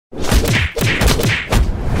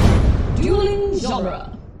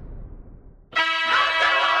genre.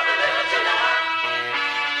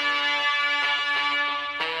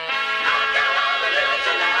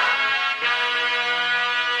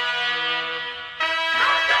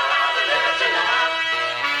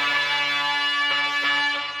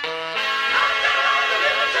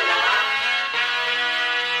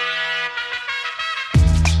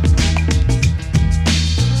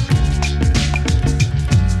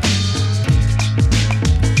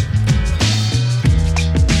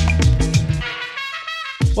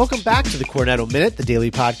 Welcome back to the Cornetto Minute, the daily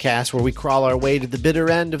podcast where we crawl our way to the bitter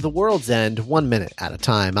end of the world's end, 1 minute at a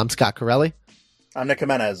time. I'm Scott Corelli. I'm Nick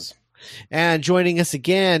Jimenez. And joining us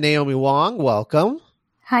again, Naomi Wong. Welcome.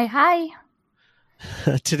 Hi.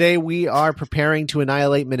 Today we are preparing to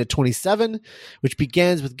annihilate minute 27, which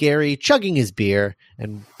begins with Gary chugging his beer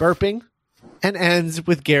and burping, and ends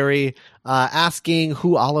with Gary asking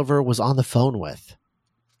who Oliver was on the phone with.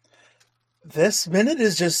 This minute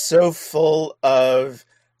is just so full of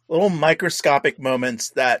little microscopic moments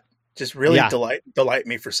that just really delight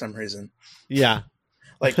me for some reason. Yeah.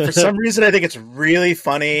 Like, for some reason, I think it's really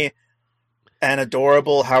funny and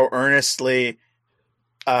adorable how earnestly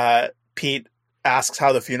Pete asks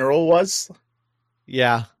how the funeral was.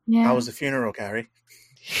 Yeah. How was the funeral, Gary?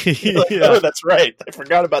 Yeah. Oh, that's right. I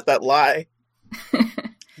forgot about that lie.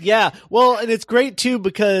 Yeah, well, and it's great too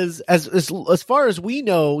because as far as we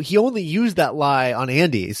know, he only used that lie on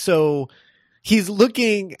Andy. So he's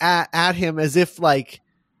looking at him as if like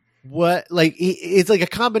it's like a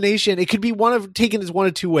combination. It could be taken as one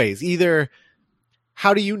of two ways. Either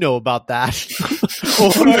how do you know about that,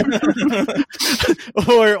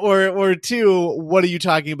 or two, what are you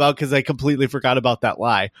talking about? Because I completely forgot about that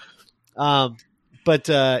lie. But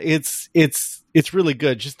it's really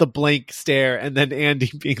good. Just the blank stare, and then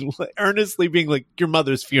Andy earnestly being like, "Your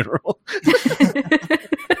mother's funeral."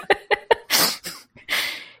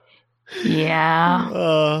 Yeah.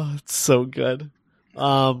 Oh, it's so good.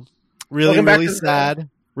 Really sad.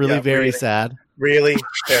 Really very sad. Really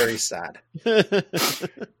very sad. But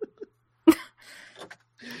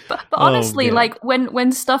honestly, like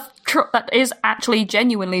when stuff that is actually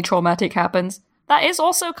genuinely traumatic happens, that is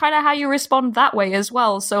also kind of how you respond that way as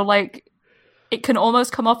well. So like, it can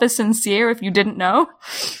almost come off as sincere if you didn't know.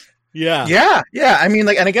 Yeah. I mean,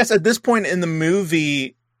 like, and I guess at this point in the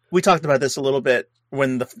movie, we talked about this a little bit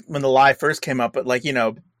when the lie first came up, but like, you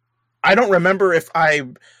know, I don't remember if I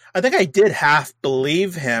think I did half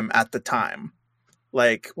believe him at the time.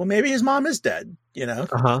 Like, well, maybe his mom is dead, you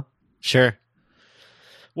know? Sure.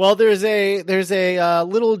 Well, there's a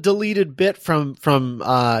little deleted bit from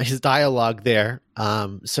his dialogue there.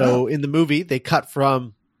 So in the movie, they cut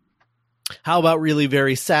from "How about really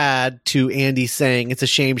very sad" to Andy saying it's a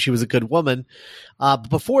shame she was a good woman. But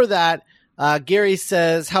before that, Gary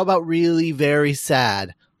says, "How about really very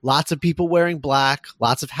sad? Lots of people wearing black,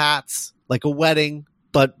 lots of hats, like a wedding,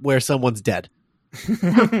 but where someone's dead."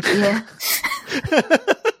 Yeah.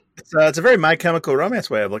 It's a very My Chemical Romance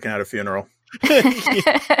way of looking at a funeral.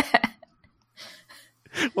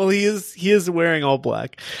 Well, he is wearing all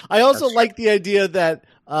black. I also like the idea that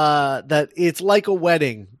it's like a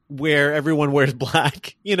wedding where everyone wears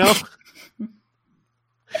black, you know?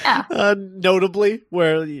 Yeah. Notably,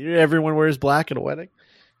 where everyone wears black at a wedding.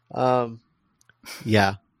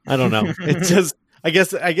 Yeah, I don't know. It's just, I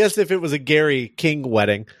guess if it was a Gary King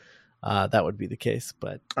wedding, that would be the case.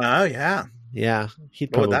 But oh yeah,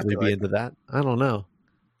 he'd What would probably that be be like? into that. I don't know.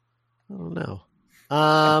 You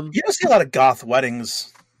don't see a lot of goth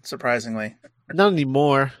weddings, surprisingly. Not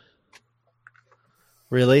anymore.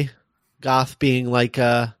 Really, goth being like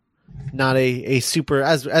not a super,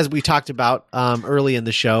 as we talked about early in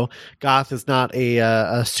the show. Goth is not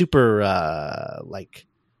a super like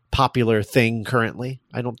popular thing currently.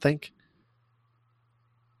 I don't think.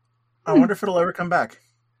 I wonder if it'll ever come back.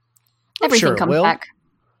 Everything sure it comes will. back.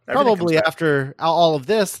 Everything Probably comes back. after all of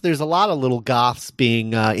this, there's a lot of little goths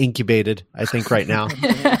being incubated, I think, right now.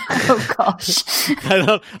 Oh gosh.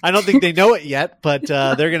 I don't think they know it yet, but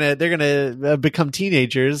they're gonna become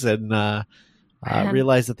teenagers and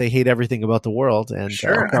realize that they hate everything about the world and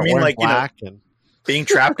Sure. start I mean, wearing like, you know, black and being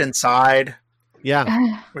trapped inside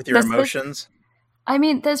yeah. with your There's- emotions. I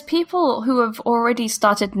mean, there's people who have already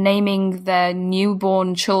started naming their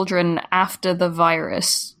newborn children after the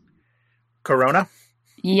virus. Corona.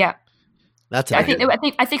 Yeah. That's I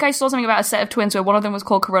think I saw something about a set of twins where one of them was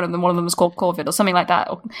called Corona and then one of them was called COVID or something like that.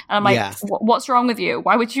 And I'm like, Yeah. what's wrong with you?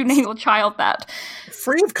 Why would you name your child that?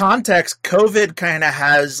 Free of context, COVID kind of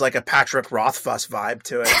has like a Patrick Rothfuss vibe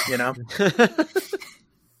to it, you know?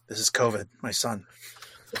 This is COVID, my son.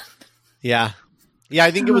 Yeah. Yeah,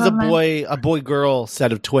 I think it was a boy girl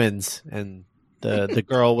set of twins, and The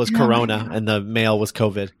girl was Corona and the male was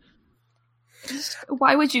COVID.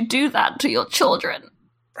 Why would you do that to your children?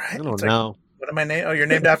 Right? I don't It's know. What am I named? Oh, you're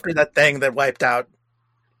named after that thing that wiped out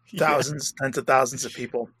thousands, tens of thousands of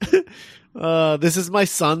people. This is my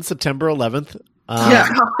son, September 11th. Yeah.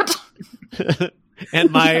 God.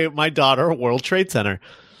 And my daughter, World Trade Center.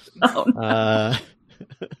 Oh, no.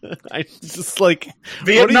 I just like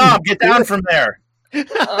Vietnam, get down from there.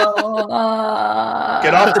 Oh,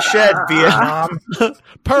 Get off the shed, Vietnam.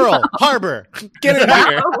 Pearl Harbor. Get in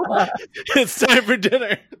here. It's time for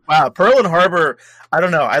dinner. Wow, Pearl Harbor. I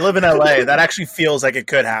don't know. I live in LA. That actually feels like it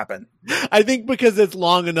could happen. I think because it's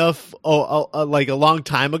long enough, like a long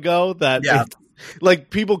time ago, that like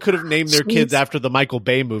people could have named their kids after the Michael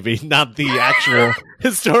Bay movie, not the actual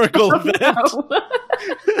historical event. No.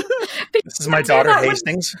 This is my daughter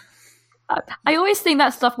Hastings. I always think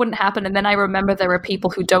that stuff wouldn't happen, and then I remember there are people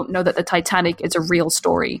who don't know that the Titanic is a real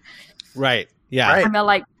story. Right. Yeah. Right. And they're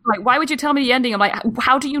like, why would you tell me the ending? I'm like,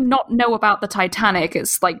 how do you not know about the Titanic?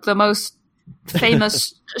 It's like the most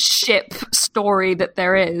famous ship story that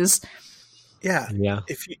there is. Yeah. Yeah.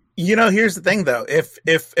 If here's the thing though.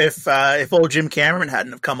 If old Jim Cameron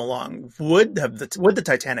hadn't have come along, would the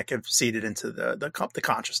Titanic have seeded into the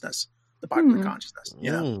consciousness, the popular consciousness?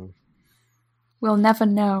 You know. We'll never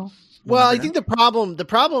know. Well, I think the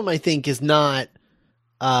problem I think is not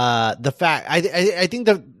the fact. I think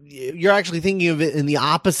that you're actually thinking of it in the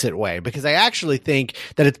opposite way, because I actually think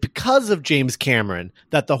that it's because of James Cameron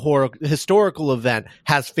that the historical event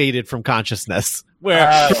has faded from consciousness.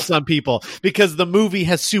 Where for some people, because the movie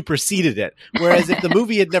has superseded it. Whereas if the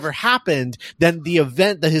movie had never happened, then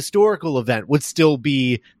the historical event would still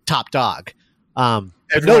be top dog. Everyone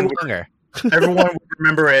would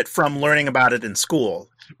remember it from learning about it in school,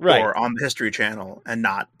 right, or on the History Channel, and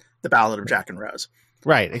not the Ballad of Jack and Rose.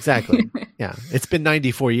 Right, exactly. Yeah, it's been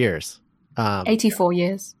 94 years. 84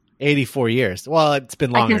 years. 84 years. Well, it's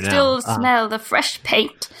been longer now. I can still smell the fresh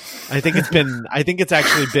paint. I think it's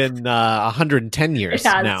actually been 110 years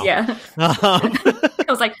now. Yeah. I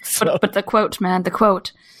was like, but the quote, man, the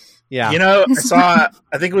quote. Yeah. I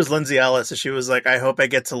think it was Lindsay Ellis, and she was like, I hope I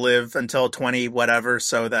get to live until 20 whatever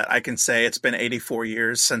so that I can say it's been 84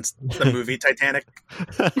 years since the movie Titanic.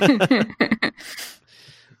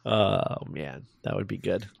 Oh, man. That would be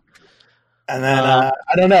good. And then, I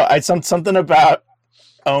don't know. Something about,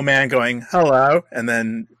 oh man, going, hello. And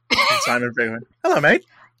then Simon Pegg went, hello, mate.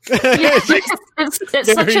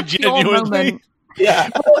 It's such a pure moment. Yeah.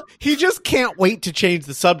 He just can't wait to change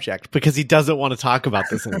the subject because he doesn't want to talk about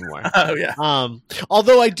this anymore. Oh yeah.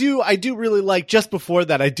 Although I do really like, just before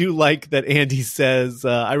that, I do like that Andy says,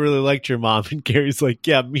 I really liked your mom, and Gary's like,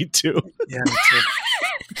 yeah, me too. Yeah, me too.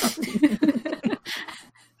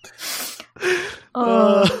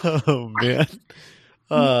 Oh man.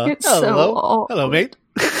 It's hello, hello, mate.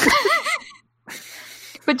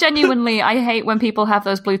 But genuinely, I hate when people have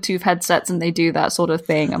those Bluetooth headsets and they do that sort of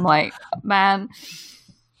thing. I'm like, man.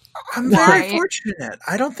 I'm very fortunate.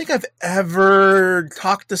 I don't think I've ever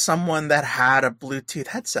talked to someone that had a Bluetooth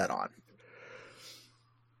headset on.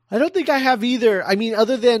 I don't think I have either. I mean,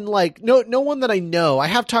 other than like no one that I know. I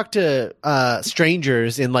have talked to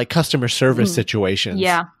strangers in like customer service situations.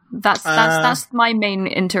 Yeah, that's my main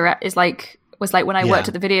interest. Was like when I worked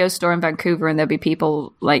at the video store in Vancouver, and there'd be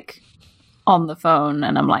people like on the phone,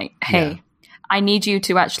 and I'm like, hey, I need you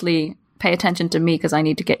to actually pay attention to me because I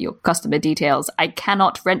need to get your customer details. I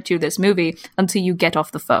cannot rent you this movie until you get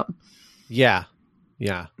off the phone. Yeah.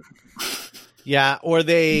 Yeah, or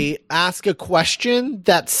they ask a question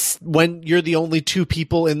that's, when you're the only two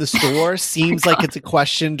people in the store, seems like it's a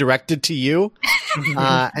question directed to you,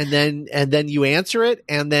 and then you answer it,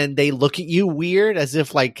 and then they look at you weird as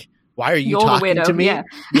if like, why are you talking to me?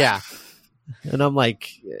 Yeah. And I'm like,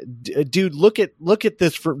 dude, look at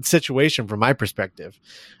this situation from my perspective,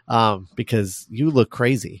 because you look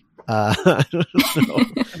crazy. I don't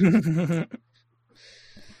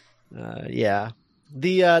know. Yeah.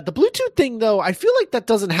 The Bluetooth thing, though, I feel like that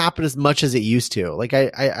doesn't happen as much as it used to. Like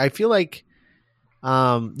I feel like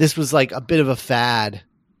this was like a bit of a fad.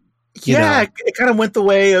 It kind of went the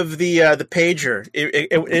way of the pager.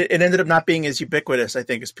 It ended up not being as ubiquitous, I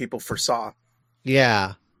think, as people foresaw.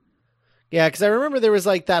 Yeah, because I remember there was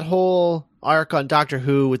like that whole arc on Doctor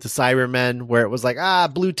Who with the Cybermen where it was like,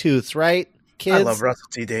 Bluetooth, right? Kids? I love Russell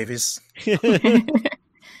T Davies.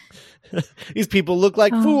 These people look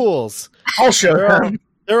like fools. I'll show them.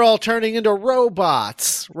 They're all turning into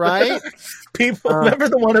robots, right? People remember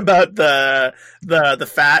the one about the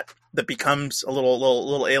fat that becomes a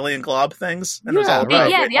little alien glob things? And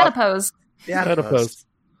the adipose. The adipose.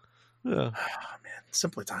 Yeah. Oh man,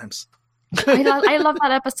 simpler times. I love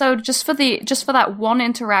that episode just for that one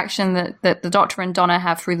interaction that the Doctor and Donna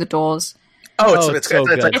have through the doors. It's so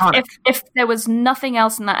good. iconic. If there was nothing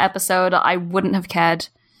else in that episode, I wouldn't have cared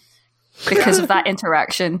because of that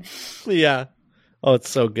interaction. Yeah. Oh, it's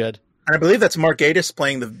so good. And I believe that's Mark Gatiss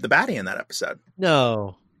playing the baddie in that episode.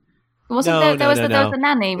 No. There was a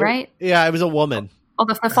nanny, right? Yeah, it was a woman. Or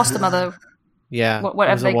the foster mother. Yeah.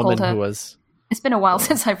 Whatever they called her. Who was. It's been a while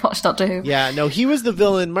since I've watched Doctor Who. Yeah, no, he was the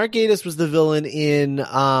villain. Mark Gatiss was the villain in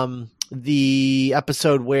the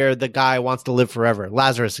episode where the guy wants to live forever,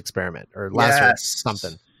 Lazarus Experiment or Lazarus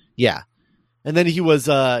something. Yeah, and then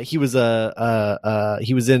wasn't he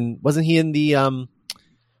in the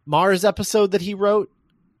Mars episode that he wrote?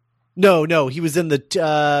 No, he was in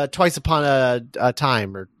the Twice Upon a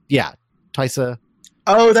Time Twice a.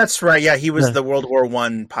 Oh, that's right. Yeah, he was the World War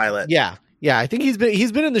I pilot. Yeah. Yeah, I think he's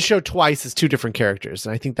been in the show twice as two different characters,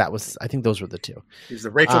 and I think those were the two. He's the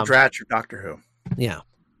Rachel Dratch of Doctor Who. Yeah.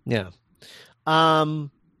 So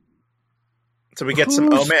we get some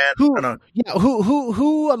man.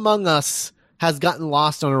 Who among us has gotten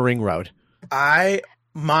lost on a ring road? My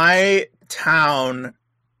hometown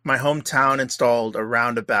installed a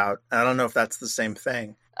roundabout. I don't know if that's the same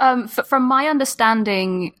thing. From my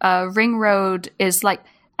understanding, ring road is like.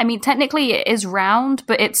 I mean, technically it is round,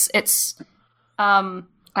 but it's. I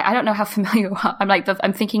don't know how familiar you are.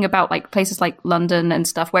 I'm thinking about like places like London and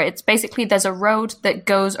stuff where it's basically there's a road that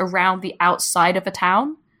goes around the outside of a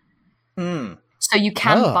town. So you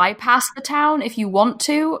can bypass the town if you want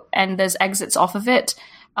to, and there's exits off of it.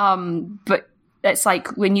 But it's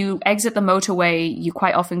like when you exit the motorway, you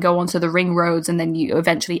quite often go onto the ring roads, and then you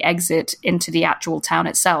eventually exit into the actual town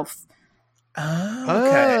itself. Oh,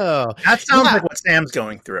 okay. That sounds like what Sam's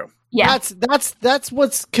going through. Yeah, that's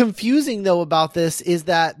what's confusing though about this is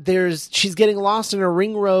that she's getting lost in a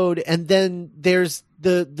ring road, and then there's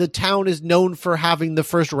the town is known for having the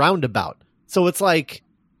first roundabout. So it's like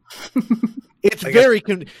it's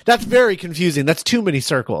that's very confusing. That's too many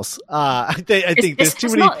circles. I think there's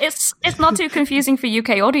too many. It's not too confusing for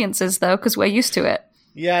UK audiences though, because we're used to it.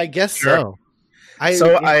 Yeah, I guess sure. It's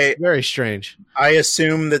very strange. I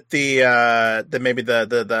assume that maybe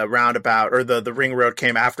the roundabout or the ring road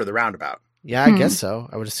came after the roundabout. Yeah, I guess so.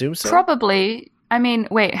 I would assume so. Probably. I mean,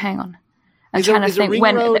 wait, hang on. I'm trying to think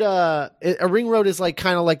when a ring road is like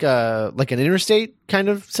kind of like an interstate kind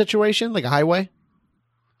of situation, like a highway.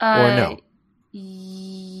 Or no?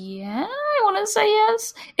 Yeah, I want to say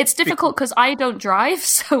yes. It's difficult because I don't drive,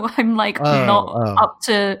 so I'm like not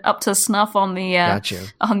up to snuff on the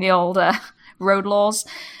on the old road laws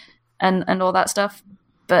and all that stuff.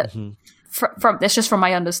 But from it's just from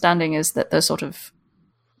my understanding is that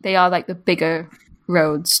they are like the bigger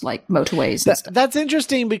roads, like motorways and stuff. That's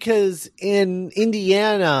interesting because in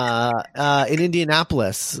Indiana, in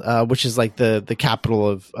Indianapolis, which is like the capital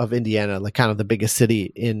of Indiana, like kind of the biggest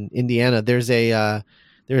city in Indiana, there's a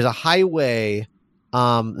highway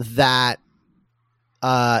that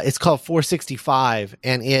it's called 465,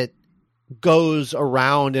 and it goes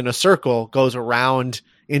around in a circle, goes around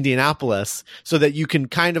Indianapolis, so that you can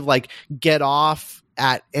kind of like get off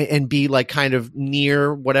at and be like kind of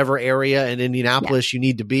near whatever area in Indianapolis you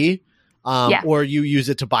need to be, or you use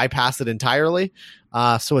it to bypass it entirely.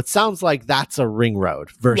 So it sounds like that's a ring road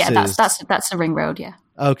versus that's a ring road. Yeah.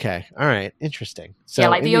 Okay. All right. Interesting. So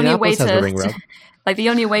like the only way like the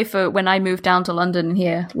only way for when I moved down to London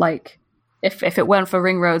here, like if it weren't for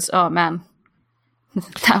ring roads, oh man.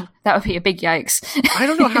 That would be a big yikes. I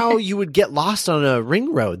don't know how you would get lost on a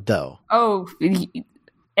ring road, though. Oh,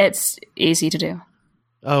 it's easy to do.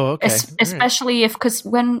 Oh, okay. Especially because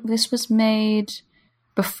when this was made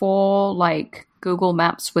before, like, Google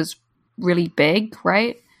Maps was really big,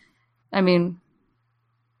 right? I mean...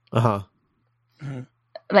 Uh-huh.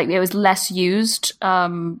 Like, it was less used.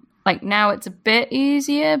 Like, now it's a bit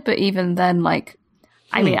easier, but even then, like...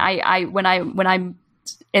 I mean, I when I'm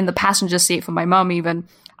in the passenger seat for my mum, even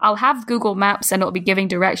I'll have Google Maps and it'll be giving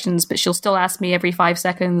directions, but she'll still ask me every 5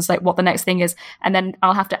 seconds like what the next thing is, and then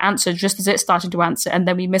I'll have to answer just as it's starting to answer, and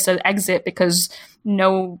then we miss an exit because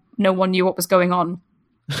no one knew what was going on.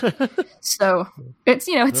 So it's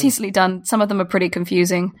it's easily done. Some of them are pretty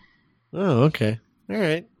confusing. Oh, okay, all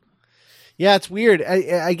right. Yeah, it's weird.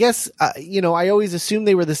 I guess I always assumed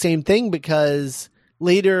they were the same thing because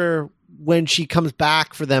later when she comes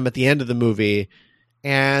back for them at the end of the movie.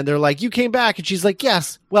 And they're like, "You came back," and she's like,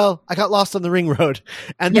 "Yes. Well, I got lost on the ring road."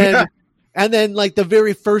 And then, like the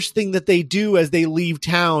very first thing that they do as they leave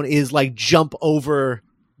town is like jump over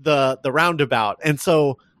the roundabout. And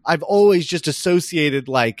so I've always just associated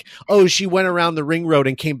like, oh, she went around the ring road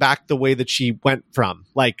and came back the way that she went from.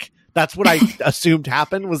 Like That's what I assumed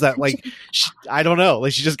happened. Was that like I don't know,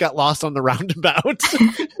 like she just got lost on the roundabout.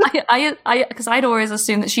 Because I'd always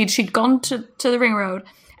assumed that she'd gone to the ring road,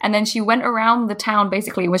 and then she went around the town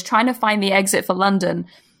basically and was trying to find the exit for London,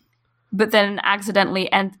 but then accidentally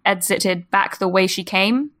exited back the way she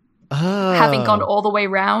came, having gone all the way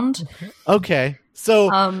round. Okay.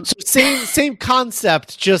 So same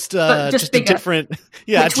concept, just a different,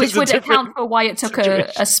 which would account for why it took a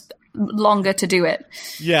longer to do it.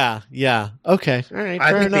 Yeah. Okay. All right.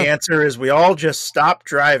 I think the answer is we all just stopped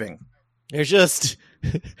driving. There's just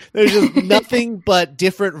nothing but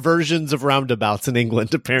different versions of roundabouts in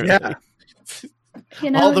England, apparently. Yeah.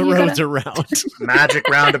 All the roads are round. Magic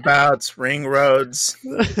roundabouts, ring roads.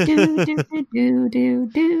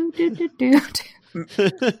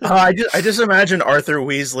 I just imagine Arthur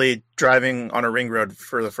Weasley driving on a ring road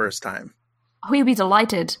for the first time. Oh, he'd be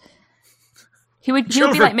delighted. He would be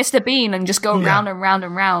like Mr. Bean and just go round and round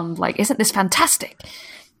and round. Like, isn't this fantastic?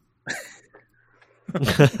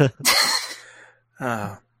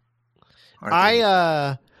 I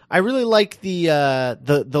really like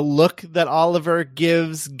the look that Oliver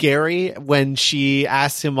gives Gary when she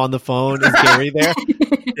asks him on the phone, "Is Gary there?"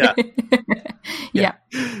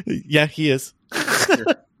 Yeah, he is.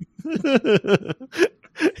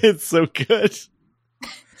 It's so good.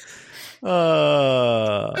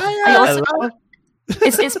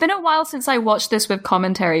 It's been a while since I watched this with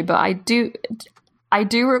commentary, but I do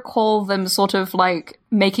recall them sort of like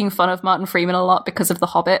making fun of Martin Freeman a lot because of The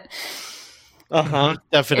Hobbit.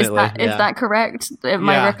 Definitely. Is that correct?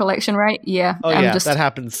 My recollection right? Yeah. Oh, that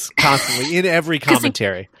happens constantly in every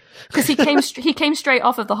commentary. Because he came straight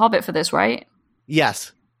off of The Hobbit for this, right?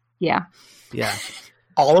 Yes. Yeah.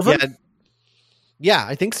 All of them? Yeah,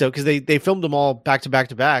 I think so, because they filmed them all back to back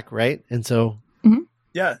to back, right? And so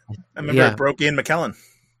I remember it broke Ian McKellen.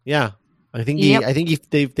 Yeah, I think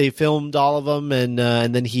they filmed all of them, and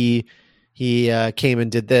then he came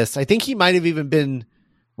and did this. I think he might have even been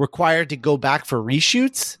required to go back for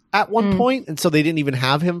reshoots at one point, and so they didn't even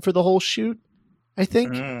have him for the whole shoot, I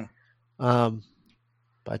think.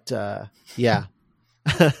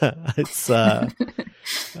 It's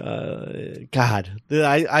God,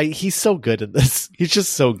 he's so good at this. He's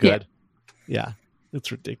just so good. Yeah,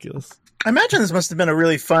 it's ridiculous. I imagine this must have been a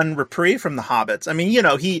really fun reprieve from The Hobbits. I mean, he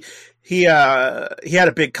had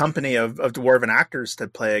a big company of dwarven actors to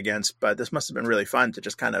play against, but this must have been really fun to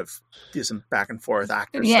just kind of do some back and forth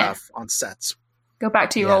actor stuff on sets. Go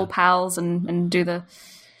back to your old pals and do the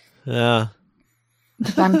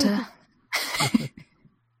banter.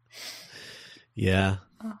 Yeah.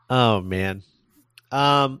 Oh man.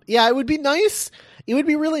 It would be nice. It would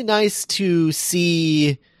be really nice to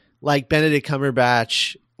see like Benedict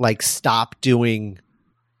Cumberbatch like stop doing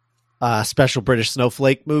special British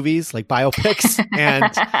snowflake movies, like biopics,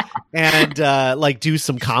 and like do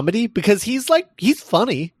some comedy, because he's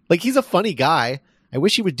funny. Like, he's a funny guy. I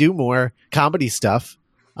wish he would do more comedy stuff.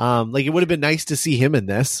 Like, it would have been nice to see him in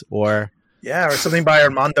this, or something by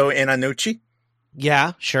Armando Iannucci.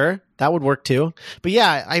 Yeah, sure. That would work too. But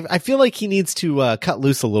yeah, I feel like he needs to cut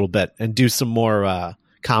loose a little bit and do some more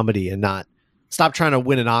comedy, and not stop trying to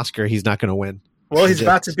win an Oscar he's not going to win. Well, he's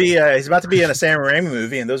about to be in a Sam Raimi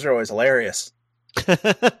movie, and those are always hilarious.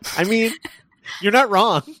 I mean, you're not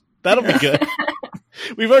wrong. That'll be good.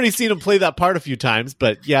 We've already seen him play that part a few times,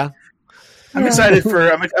 but yeah. I'm excited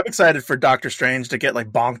for Doctor Strange to get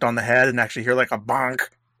like bonked on the head and actually hear like a bonk.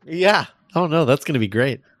 Yeah. Oh no, that's going to be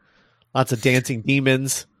great. Lots of dancing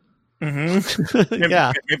demons.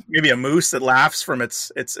 Mm-hmm. Maybe a moose that laughs from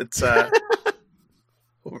its a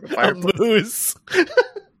moose.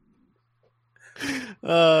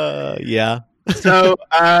 Yeah. So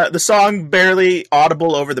the song barely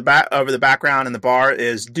audible over the background in the bar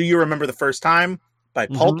is "Do You Remember the First Time" by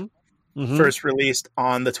Pulp. First released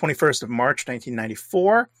on the 21st of March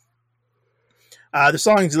 1994. The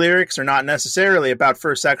song's lyrics are not necessarily about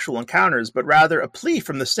first sexual encounters, but rather a plea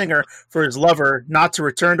from the singer for his lover not to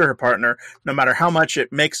return to her partner, no matter how much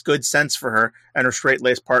it makes good sense for her and her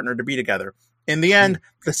straight-laced partner to be together. In the end,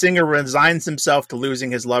 the singer resigns himself to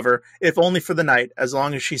losing his lover, if only for the night, as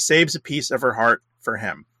long as she saves a piece of her heart for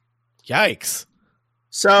him. Yikes.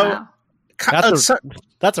 So, wow.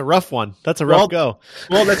 That's a rough one. That's a rough go.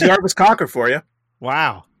 Well, that's Jarvis Cocker for you.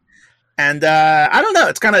 Wow. And I don't know.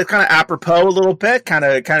 It's kind of apropos a little bit, kind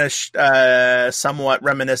of somewhat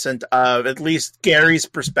reminiscent of at least Gary's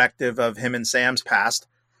perspective of him and Sam's past.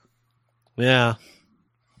 Yeah.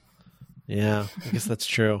 I guess that's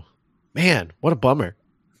true. Man, what a bummer.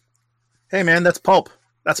 Hey, man, that's Pulp.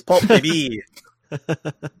 That's Pulp, baby.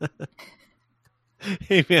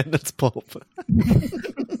 Hey, man, that's Pulp.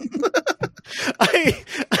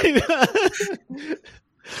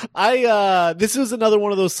 This was another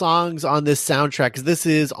one of those songs on this soundtrack, because this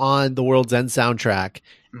is on the World's End soundtrack,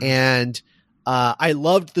 and I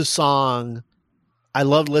loved the song. I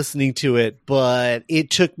loved listening to it, but it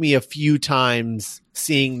took me a few times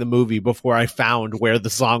seeing the movie before I found where the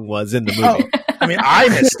song was in the movie. I mean, I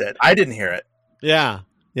missed it. I didn't hear it. Yeah.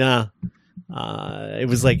 It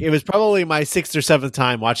was probably my 6th or 7th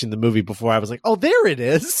time watching the movie before I was like, oh, there it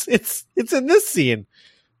is. It's in this scene.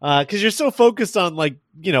 Because you're so focused on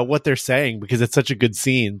what they're saying, because it's such a good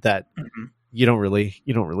scene that you don't really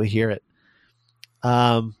hear it.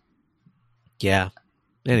 Yeah.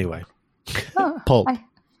 Anyway. Pulp.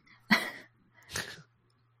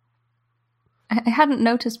 I hadn't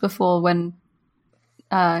noticed before when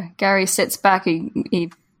Gary sits back, he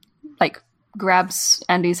like grabs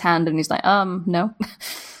Andy's hand and he's like, no. I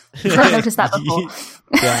hadn't noticed that before.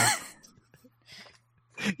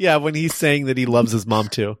 Yeah, when he's saying that he loves his mom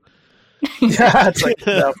too. Yeah, it's like,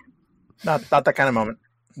 no, not that kind of moment.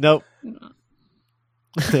 Nope.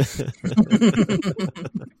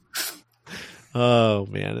 Oh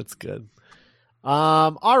man, it's good.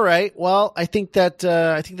 All right. Well, I think that's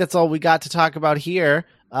all we got to talk about here.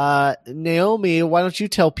 Naomi, why don't you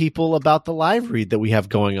tell people about the live read that we have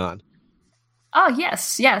going on? Oh,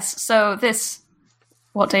 yes. So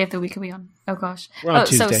what day of the week are we on? Oh gosh. We're on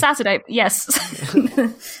Tuesday. So Saturday. Yes.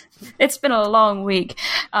 It's been a long week.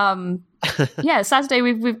 Saturday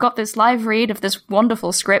we've got this live read of this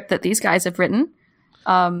wonderful script that these guys have written.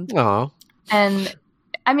 And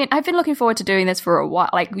I mean, I've been looking forward to doing this for a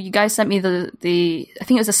while. Like, you guys sent me the I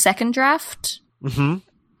think it was a second draft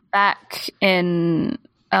back in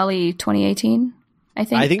early 2018. I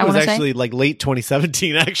think it was actually like late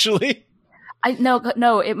 2017. Actually,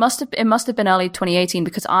 no, it must have been early 2018,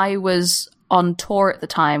 because I was on tour at the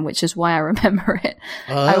time, which is why I remember it.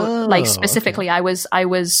 Specifically, okay. I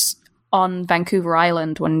was on Vancouver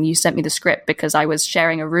Island when you sent me the script, because I was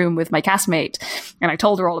sharing a room with my castmate and I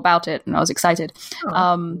told her all about it and I was excited.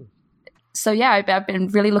 So yeah, I've been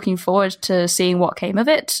really looking forward to seeing what came of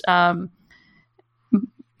it.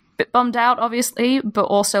 Bit bummed out, obviously, but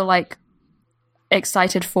also like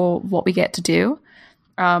excited for what we get to do.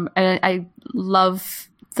 And I love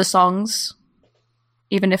the songs,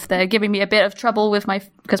 even if they're giving me a bit of trouble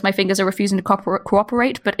because my fingers are refusing to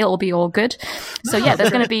cooperate, but it'll be all good. So yeah, there's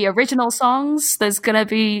going to be original songs. There's going to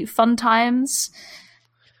be fun times.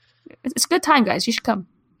 It's a good time, guys. You should come.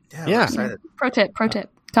 Yeah. Pro tip.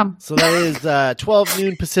 Come. So that is 12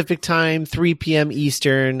 noon Pacific time, 3 p.m.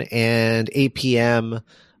 Eastern, and 8 p.m.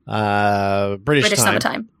 British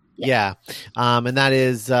summertime. Yeah. And that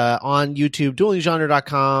is on YouTube,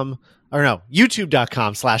 duelinggenre.com. Or no,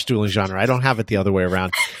 youtube.com/duelinggenre. I don't have it the other way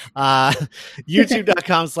around.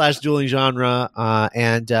 youtube.com/duelinggenre.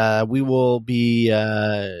 And we will be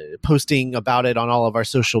posting about it on all of our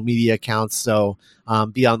social media accounts. So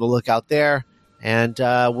be on the lookout there. And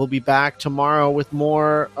we'll be back tomorrow with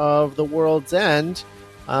more of The World's End.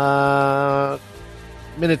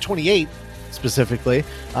 Minute 28, specifically,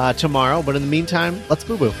 tomorrow. But in the meantime, let's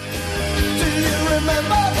boo-boo. Do you remember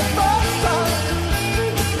the